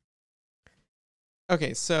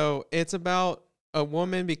okay, so it's about a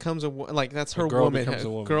woman becomes like that's her girl womanhood. becomes a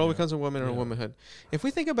woman, Girl yeah. becomes a woman or Yeah. womanhood. If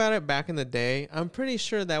we think about it back in the day, I'm pretty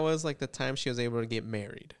sure that was like the time she was able to get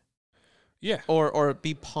married. Yeah. Or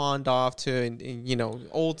be pawned off to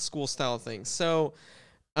old school style things. So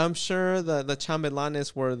I'm sure the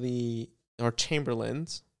chambelanes were or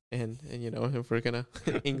chamberlains, and if we're gonna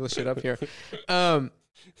English it up here,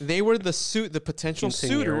 they were the potential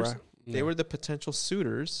suitors. Quinceañera. They were the potential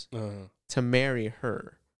suitors Uh, to marry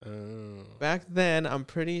her. Back then, I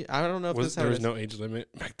don't know if there this was no age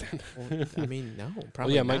limit back then. Well, I mean, no, Well,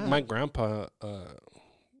 probably yeah, not. my grandpa,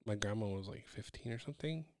 my grandma was like 15 or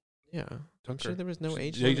something. Yeah, I'm sure there was no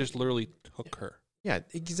age They limit. just literally took her, Yeah,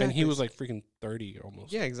 exactly. and he was like freaking 30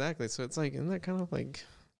 almost. yeah, exactly. So it's like, isn't that kind of like,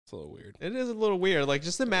 It's a little weird. it is a little weird. Like,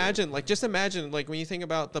 just imagine, like when you think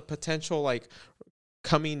about the potential, like,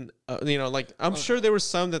 coming, like, I'm sure there were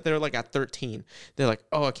some that they're like at 13. They're like,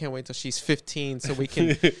 oh, I can't wait till she's 15 so we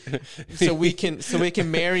can, so we can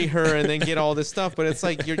marry her and then get all this stuff. But it's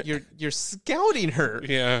like, you're scouting her.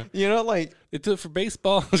 Yeah, Like, they took it for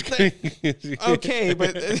baseball. okay,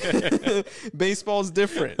 but baseball's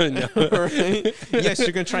different. No. Right? Yes,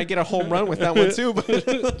 you're gonna try and get a home run with that one too, but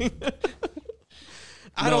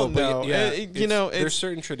I don't know. There's It's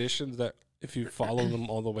certain traditions that if you follow them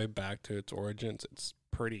all the way back to its origins, it's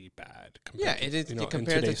pretty bad. yeah, it is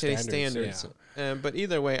compared to today's standards. Yeah. But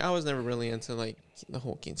either way, I was never really into like the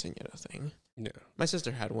whole quinceañera thing. Yeah. My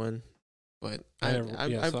sister had one, but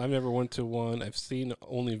So I've never went to one. I've seen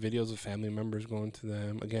only videos of family members going to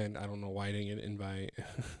them. Again, I don't know why I didn't get an invite.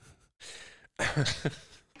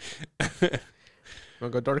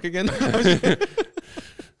 Wanna go dark again?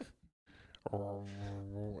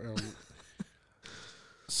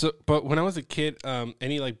 So, but when I was a kid,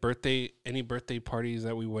 any birthday parties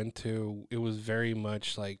that we went to, it was very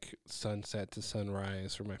much like sunset to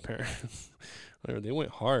sunrise for my parents. Whatever, they went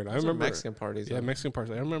hard. I remember Mexican parties. Yeah, though. Mexican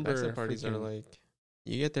parties. I remember Mexican parties are like,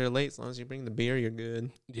 you get there late as long as you bring the beer, you're good.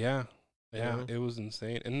 yeah, Yeah. it was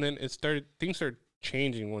insane. And then things started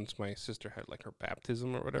changing once my sister had like her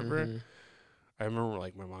baptism or whatever. Mhm. I remember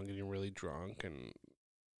like my mom getting really drunk and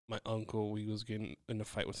my uncle, we was getting in a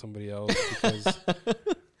fight with somebody else because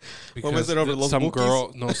What was it over? Los some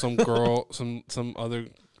Bukis? girl, some other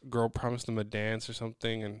girl promised him a dance or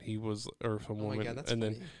something, and he was, or some Oh my woman, god, that's and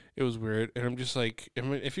funny. then it was weird. And I'm just like, I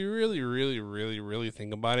mean, if you really, really, really, really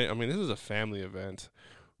think about it, I mean, this is a family event.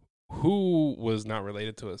 Who was not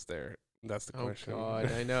related to us there? That's the Oh question.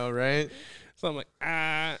 god, I know, right? So I'm like,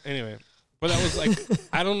 anyway. But that was like,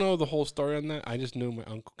 I don't know the whole story on that. I just knew my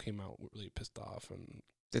uncle came out really pissed off, and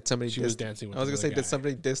Did somebody she was dancing with I was gonna another say, guy. did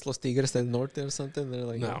somebody diss Los Tigres del Norte or something? They're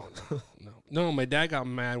like, No. My dad got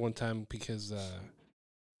mad one time because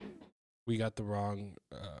we got the wrong.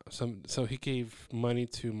 So he gave money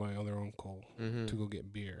to my other uncle Mhm. to go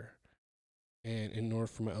get beer, and in order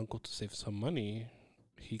for my uncle to save some money,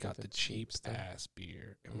 he got the cheap stuff. ass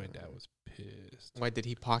beer, and my dad was pissed. Why did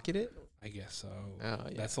he pocket it? I guess so. Oh, yeah.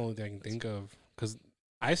 That's the only thing I can think of, because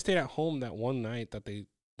I stayed at home that one night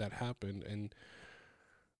that happened, and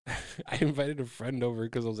I invited a friend over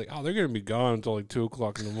because I was like, oh, they're gonna be gone until like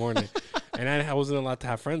 2:00 in the morning, and I wasn't allowed to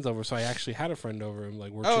have friends over, so I actually had a friend over, and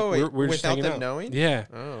like we're just without hanging them out. knowing? Yeah,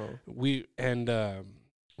 Oh, we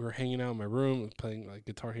were hanging out in my room playing like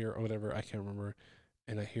Guitar Hero or whatever, I can't remember,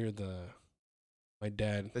 and I hear my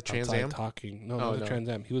dad The outside Trans Am? talking. No, Oh, not the no. Trans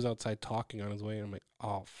Am. He was outside talking on his way, and I'm like,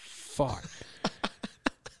 oh fuck.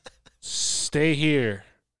 Stay here.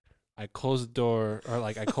 I close the door,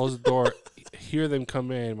 hear them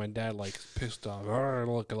come in. My dad like pissed off.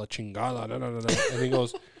 Look at la chingada. Da, da, da, da. And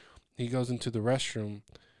he goes into the restroom,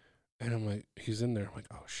 and I'm like, he's in there. I'm like,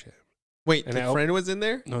 oh shit. wait, And the friend was in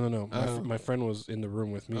there? No. Oh. My friend was in the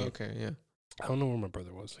room with me. Okay, yeah. I don't know where my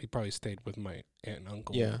brother was. He probably stayed with my aunt and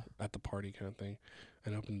uncle Yeah. at the party kind of thing.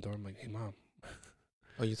 And I opened the door. I'm like, hey mom.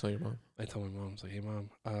 Oh, you told your mom? I told my mom, I was like, hey mom,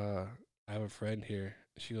 I have a friend here.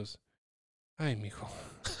 She goes, hi mijo.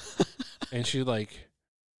 And she like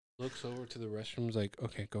looks over to the restrooms like,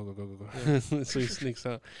 okay, go. Yeah. So he sneaks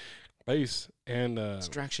out. Nice. And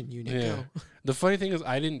Distraction unit, yeah. go. The funny thing is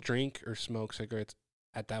I didn't drink or smoke cigarettes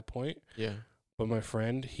at that point. Yeah. But my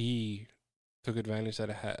friend, he took advantage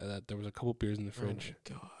that there was a couple beers in the fridge.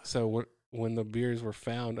 Oh my god. So when the beers were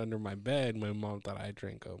found under my bed, my mom thought I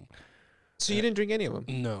drank them. So you didn't drink any of them?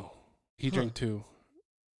 No. He drank 2.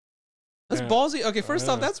 That's Yeah. ballsy. Okay, first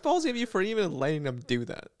off, Yeah. that's ballsy of you for even letting them do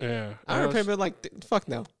that. Yeah. I would have been like, fuck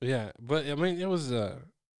no. Yeah, but I mean, it was.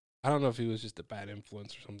 I don't know if he was just a bad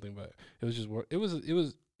influence or something, but it was just. It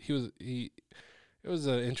was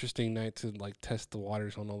an interesting night to like test the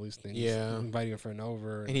waters on all these things. Yeah. Inviting a friend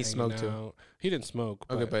over. And he hanging smoked too. out. He didn't smoke.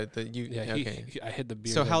 Okay, but but yeah, okay. I hid the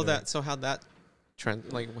beer. So how'd that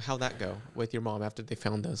trend, like, how'd that go with your mom after they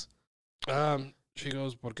found us? She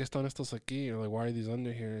goes, "¿Por qué están estos aquí?" Or like, "Why are these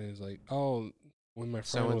under here?" And it's like, "Oh, when my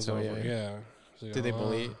friend was So-and-so, over." yeah. Yeah. She's like, Did they "Oh."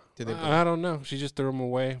 believe? Did they? I don't know. She just threw them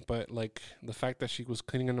away. But like the fact that she was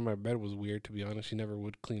cleaning under my bed was weird. To be honest, she never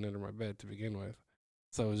would clean under my bed to begin with.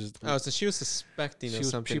 So it was just. Oh, so she was suspecting of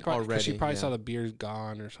something already. She probably saw the beer's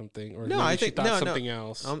gone or something. Or No, maybe I she think thought no. something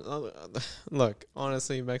else. Look,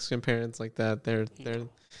 honestly, Mexican parents like that, they're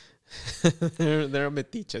they're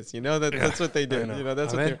metiches. You know that's what they do. You know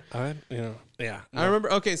that's what they're. Yeah. I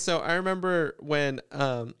remember. Okay, so I remember when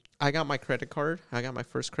I got my credit card. I got my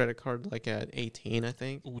first credit card like at 18, I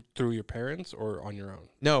think. Through your parents or on your own?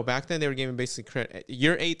 No, back then they were giving basically credit.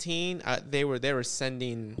 You're 18. They were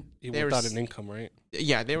sending. Without an income, right?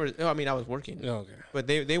 Yeah, they were. I mean, I was working. Oh, okay. But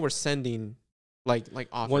they were sending like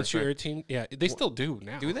offers. Once you're right? 18, yeah, they still do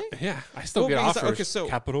now. Do they? Yeah, I still Well, get because- offers. okay, so-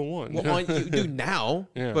 Capital One. Well, you do now.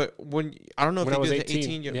 Yeah. But when I don't know if When I they was do the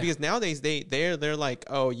 18, yeah. because nowadays they're like,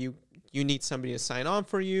 oh, you need somebody to sign on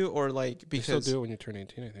for you, or like They because still do it when you turn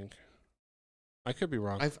 18, I think. I could be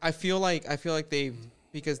wrong. I feel like they've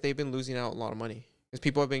because they've been losing out a lot of money because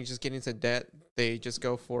people have been just getting into debt. They just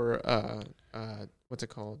go for what's it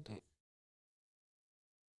called,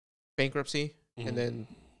 bankruptcy, and then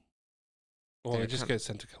well, they're it just kinda- gets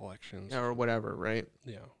sent to collections. or whatever, right?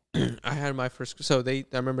 Yeah. I had my first. So I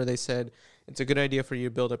remember they said it's a good idea for you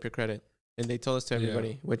to build up your credit, and they told us to Yeah.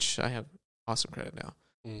 everybody, which I have awesome credit now.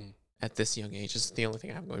 Mm. At this young age, it's the only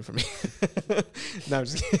thing I have going for me. No, I'm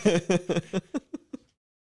just kidding.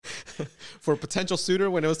 For a potential suitor,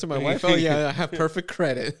 when it was to my wife, oh yeah, I have perfect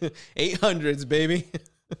credit, 800s, baby.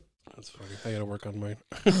 That's funny. I gotta work on mine.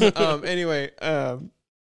 Anyway,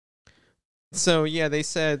 so yeah, they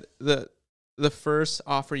said the first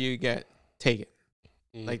offer you get, take it.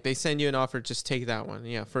 Like they send you an offer, just take that one.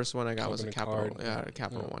 Yeah, first one I got was a capital, a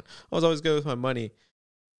capital one. I was always good with my money,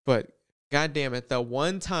 but God damn it, the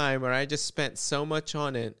one time where I just spent so much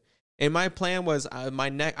on it, and my plan was I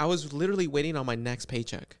was literally waiting on my next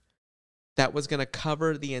paycheck that was gonna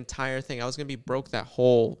cover the entire thing. I was gonna be broke that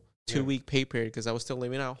whole 2-week pay period because I was still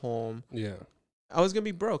living at home. Yeah. I was gonna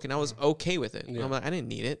be broke, and I was okay with it. Yeah. I'm like, I didn't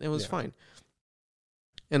need it. It was fine.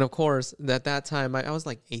 And of course, at that time, I was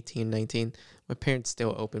like 18, 19. My parents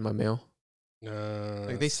still open my mail.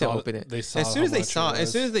 Like they still open it. They saw As soon as they how much it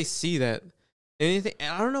as soon was. as they see that anything,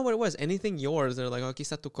 I don't know what it was. Anything yours, they're like, "Oh, aquí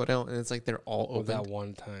está tu correo," and it's like they're all Oh, open. that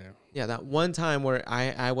one time. Yeah, that one time where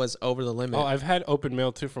I was over the limit. Oh, I've had open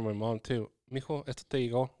mail too from my mom too. Mijo, esto te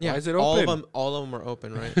llegó. Yeah, Why is it open? all of them are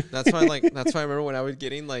open, right? That's why, that's why I remember when I was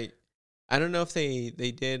getting like, I don't know if they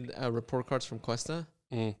did report cards from Cuesta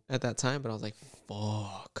at that time, but I was like,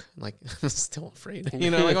 fuck, like I'm still afraid,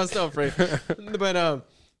 like I'm still afraid. But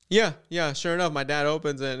yeah, sure enough, my dad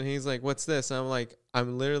opens it and he's like, "What's this?" And I'm like,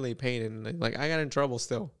 "I'm literally paid," and like I got in trouble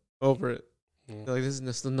still over it. They're like, "This is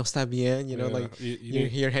no está bien," like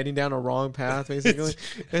you're heading down a wrong path, basically.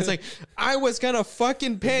 And it's like, I was gonna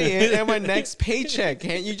fucking pay it at my next paycheck.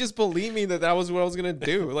 Can't you just believe me that was what I was gonna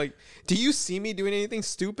do? Like, do you see me doing anything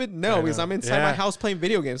stupid? No, because I'm inside my house playing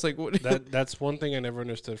video games. Like, what? That's one thing I never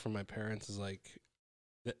understood from my parents is like,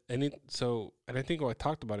 and I think I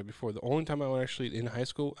talked about it before. The only time I would actually in high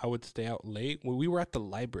school, I would stay out late when we were at the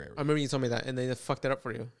library. I remember you told me that, and they just fucked it up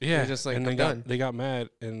for you. Yeah, You're just like, and I'm done. They got mad,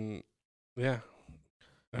 and yeah,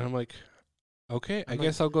 and I'm like, okay, I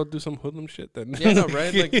guess I'll go do some hoodlum shit then. Yeah, no,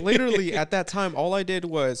 right? Like literally at that time, all I did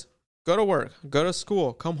was go to work, go to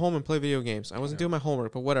school, come home and play video games. I wasn't doing my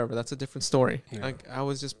homework, but whatever. That's a different story. Yeah. Like I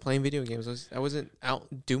was just playing video games. I wasn't out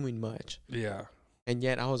doing much. Yeah, And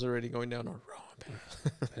yet I was already going down a wrong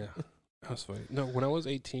path. yeah, that was funny. No, when I was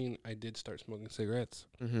 18, I did start smoking cigarettes,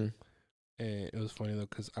 and it was funny though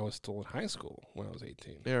because I was still in high school when I was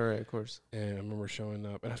 18. Yeah, right, of course. And I remember showing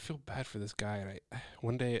up, and I feel bad for this guy. And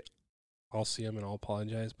one day, I'll see him and I'll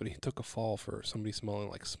apologize, but he took a fall for somebody smelling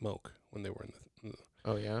like smoke when they were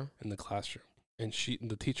Oh yeah. in the classroom, and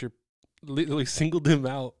the teacher literally singled him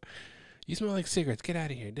out. You smell like cigarettes. Get out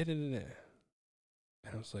of here. Da-da-da-da.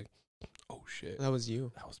 And I was like, oh shit, That was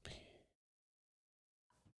you. that was me.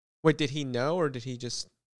 Wait, did he know or did he just?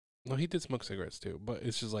 No, he did smoke cigarettes too, but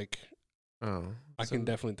it's just like Oh, I can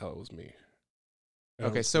definitely tell it was me. And I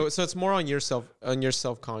Okay, was so like, it's more on your self like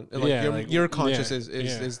Yeah, your like, conscious yeah,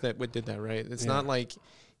 is that what did that, right? It's Yeah. not like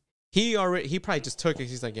He probably just took it.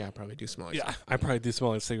 He's like, yeah, I probably do smell like Yeah, I probably do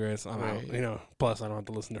smell like cigarettes. I'm out, Right. Plus, I don't have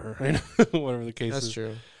to listen to her. Whatever the case That's is.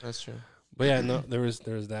 true. That's true. But yeah, no, there was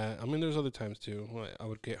that. I mean, there's other times too. Like, I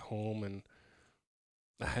would get home and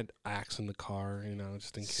I had Axe in the car,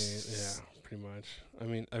 just in case. Yeah, pretty much. I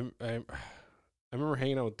mean, I remember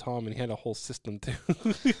hanging out with Tom, and he had a whole system too.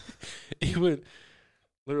 He would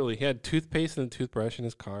literally, he had toothpaste and a toothbrush in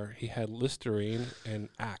his car. He had Listerine and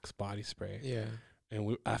Axe body spray. Yeah.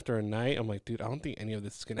 And after a night, I'm like, dude, I don't think any of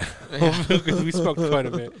this is gonna help because we smoked quite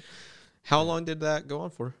a bit. How long did that go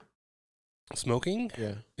on for? Smoking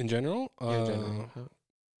Yeah. in general. Yeah, in general.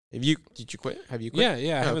 Did you quit? Have you quit?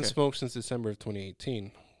 Yeah. I haven't okay. smoked since December of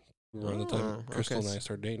 2018. Around the time Crystal okay. and I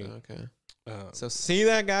started dating. Okay. So see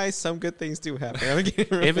that, guys? Some good things do happen.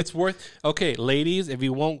 If it's worth, okay, ladies, if he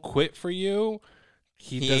won't quit for you,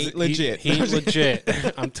 he ain't legit. He ain't legit.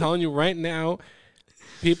 I'm telling you right now,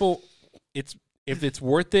 people, if it's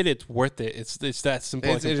worth it, it's worth it. It's that simple.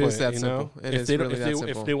 It is that simple. It is really that simple.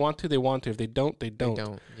 If they want to, they want to. If they don't, they don't. They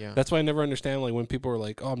don't. Yeah. That's why I never understand when people are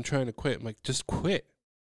like, "Oh, I'm trying to quit." I'm like, just quit.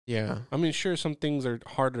 Yeah. I mean, sure, some things are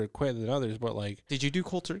harder to quit than others, but did you do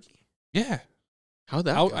cold turkey? Yeah. How'd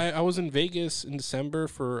that go? I was in Vegas in December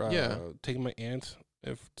for Yeah. taking my aunt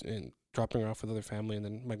and dropping her off with other family, and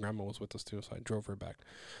then my grandma was with us too, so I drove her back.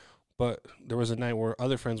 But there was a night where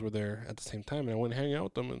other friends were there at the same time, and I went hang out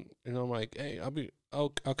with them, and I'm like, hey, I'll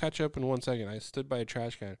catch up in 1 second. I stood by a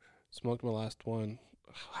trash can, smoked my last one,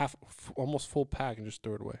 almost full pack, and just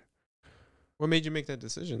threw it away. What made you make that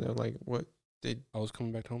decision though? Like, what did? I was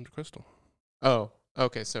coming back home to Crystal. Oh,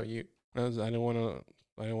 okay. So you I didn't want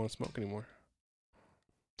to smoke anymore.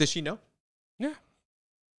 did she know?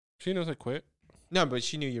 She knows I quit. No, but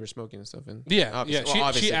she knew you were smoking and stuff. And Yeah, obviously. yeah.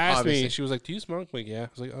 Well, She asked obviously. me. She was like, "Do you smoke?" I'm like, yeah. I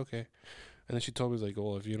was like, okay. And then she told me, like,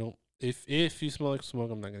 well, if you don't, if you smell like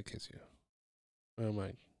smoke, I'm not gonna kiss you. And I'm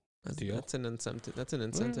like, deal. That's an incentive. That's an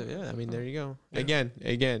incentive. Yeah. Yeah. I mean, there you go. Yeah. Again,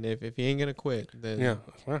 if he ain't gonna quit, then yeah.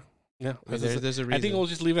 I mean, There's there's a reason. I think we'll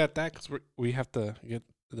just leave it at that because we have to get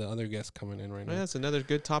the other guests coming in right now. Yeah, that's another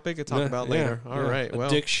good topic to talk Yeah, about later. All right. Well,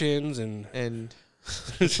 addictions and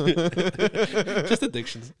just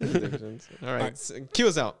addictions. addictions. All right. Alright. So, cue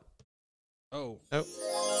us out. Oh,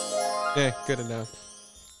 Yeah, good enough.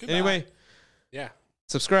 goodbye. Anyway, yeah.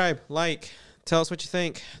 subscribe, like, tell us what you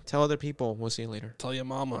think. Tell other people. We'll see you later. Tell your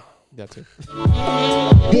mama. That too.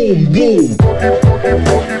 Boom,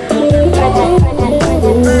 boom.